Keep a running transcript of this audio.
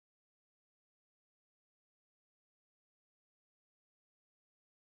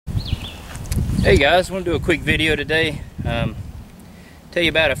Hey guys, I want to do a quick video today. Tell you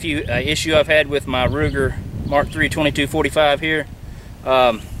about a few issue I've had with my Ruger Mark III 2245 here.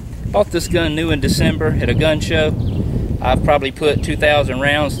 Bought this gun new in December at a gun show. I've probably put 2,000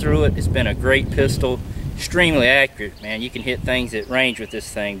 rounds through it. It's been a great pistol, extremely accurate, man. You can hit things at range with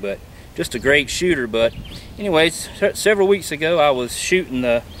this thing, but just a great shooter. But anyways, several weeks ago I was shooting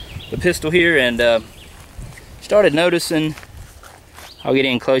the pistol here and started noticing, I'll get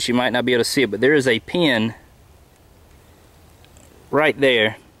in close, you might not be able to see it, but there is a pin right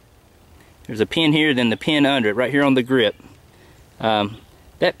there. There's a pin here, then the pin under it, right here on the grip.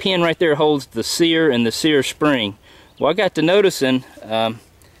 That pin right there holds the sear and the sear spring. Well, I got to noticing,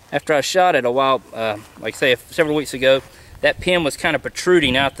 after I shot it a while, like say several weeks ago, that pin was kind of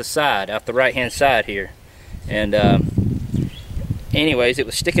protruding out the side, out the right hand side here. And anyways, it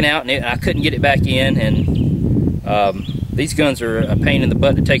was sticking out and I couldn't get it back in, and these guns are a pain in the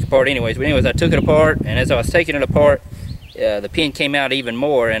butt to take apart anyways. But anyways, I took it apart, and as I was taking it apart, the pin came out even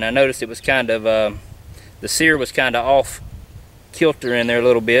more, and I noticed it was kind of, the sear was kind of off kilter in there a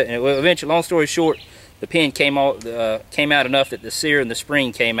little bit. And eventually, long story short, the pin came out enough that the sear and the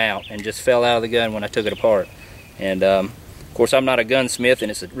spring came out and just fell out of the gun when I took it apart. And of course, I'm not a gunsmith, and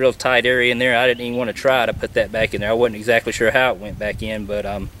it's a real tight area in there. I didn't even want to try to put that back in there. I wasn't exactly sure how it went back in, but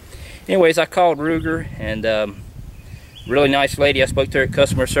anyways, I called Ruger, and really nice lady. I spoke to her at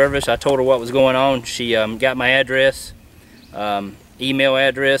customer service. I told her what was going on. She got my address, email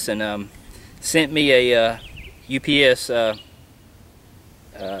address, and sent me a UPS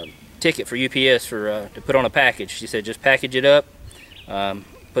ticket for UPS to put on a package. She said just package it up,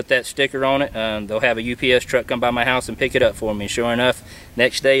 put that sticker on it, they'll have a UPS truck come by my house and pick it up for me. And sure enough,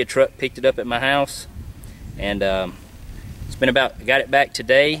 next day a truck picked it up at my house, and it's been about, got it back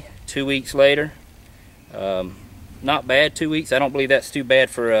today, 2 weeks later. Not bad, 2 weeks. I don't believe that's too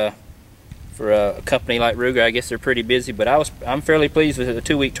bad for a company like Ruger. I guess they're pretty busy, but I'm fairly pleased with the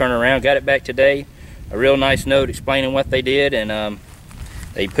 2 week turnaround. Got it back today. A real nice note explaining what they did, and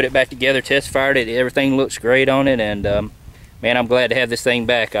they put it back together, test fired it. Everything looks great on it, and man, I'm glad to have this thing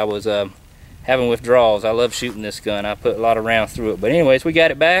back. I was having withdrawals. I love shooting this gun. I put a lot of rounds through it. But anyways, we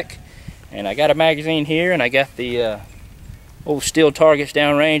got it back, and I got a magazine here, and I got the old steel targets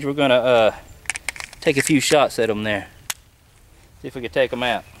downrange. We're gonna take a few shots at them there. See if we can take them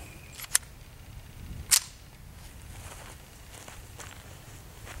out.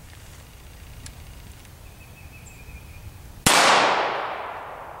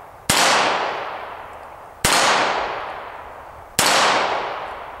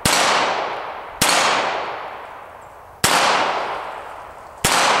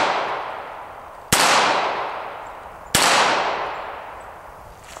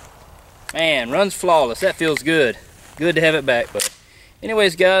 Man, runs flawless. That feels good. Good to have it back. But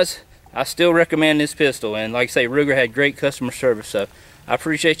anyways, guys, I still recommend this pistol. And like I say, Ruger had great customer service. So I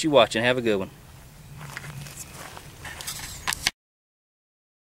appreciate you watching. Have a good one.